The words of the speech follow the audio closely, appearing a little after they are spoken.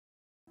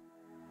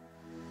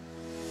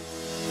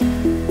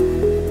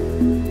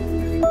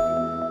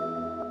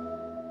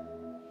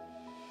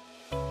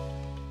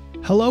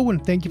Hello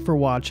and thank you for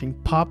watching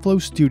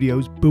PopFlow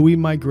Studio's BUI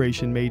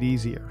migration made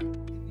easier.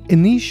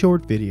 In these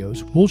short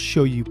videos, we'll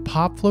show you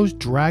PopFlow's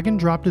drag and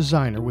drop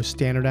designer with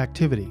standard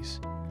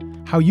activities,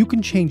 how you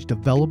can change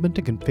development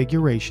to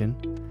configuration,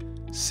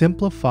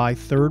 simplify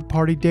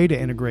third-party data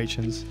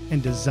integrations,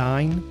 and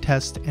design,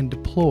 test, and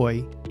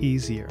deploy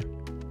easier.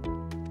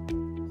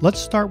 Let's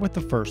start with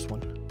the first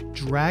one,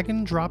 drag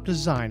and drop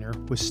designer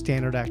with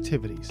standard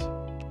activities.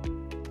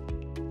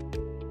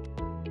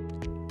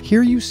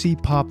 Here you see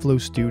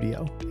PopFlow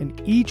Studio,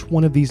 and each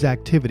one of these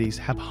activities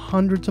have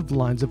hundreds of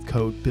lines of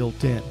code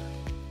built in,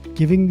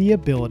 giving the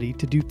ability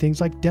to do things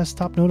like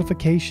desktop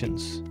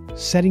notifications,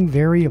 setting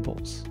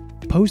variables,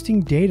 posting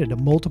data to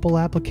multiple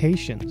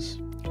applications,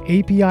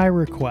 API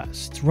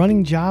requests,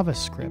 running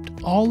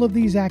JavaScript. All of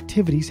these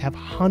activities have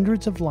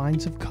hundreds of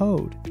lines of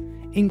code,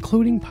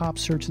 including Pop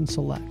Search and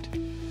Select,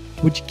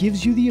 which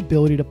gives you the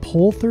ability to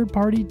pull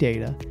third-party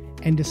data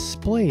and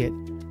display it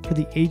for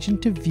the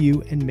agent to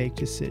view and make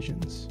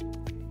decisions.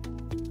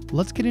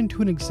 Let's get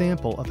into an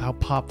example of how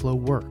PopFlow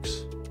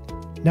works.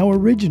 Now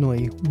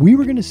originally, we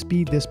were going to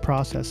speed this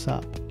process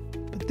up,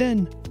 but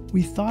then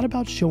we thought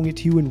about showing it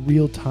to you in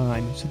real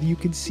time so that you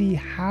can see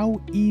how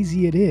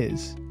easy it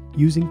is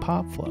using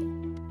PopFlow.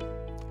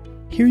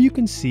 Here you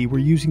can see we're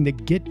using the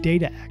Get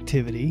Data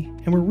activity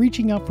and we're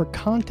reaching out for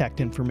contact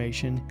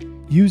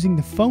information using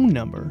the phone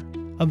number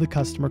of the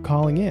customer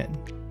calling in.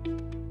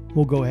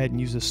 We'll go ahead and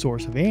use the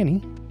source of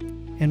Annie,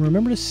 and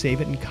remember to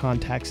save it in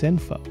contacts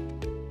info.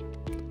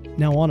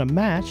 Now on a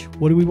match,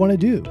 what do we want to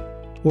do?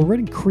 Well, we're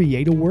going to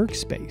create a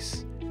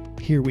workspace.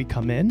 Here we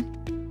come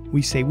in,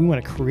 we say we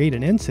want to create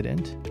an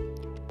incident,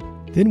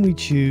 then we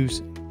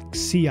choose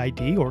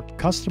CID or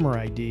customer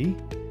ID,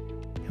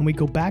 and we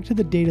go back to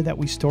the data that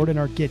we stored in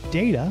our Get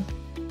Data,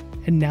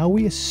 and now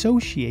we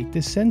associate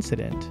this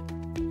incident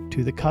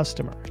to the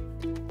customer.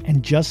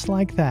 And just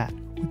like that,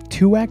 with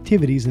two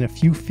activities and a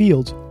few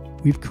fields,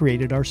 we've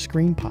created our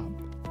screen pop.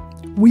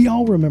 We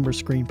all remember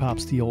screen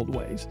pops the old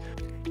ways.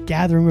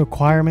 Gathering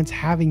requirements,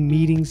 having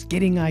meetings,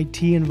 getting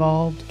IT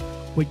involved.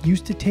 What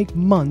used to take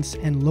months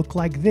and look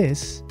like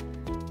this,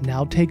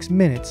 now takes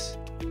minutes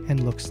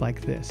and looks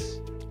like this.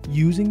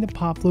 Using the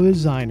PopFlow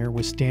Designer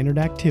with standard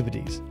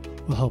activities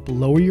will help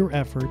lower your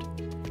effort,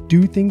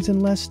 do things in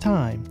less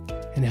time,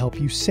 and help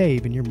you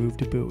save in your move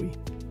to BUI.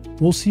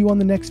 We'll see you on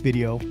the next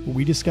video where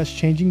we discuss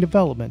changing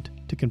development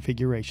to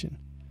configuration.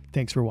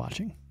 Thanks for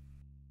watching.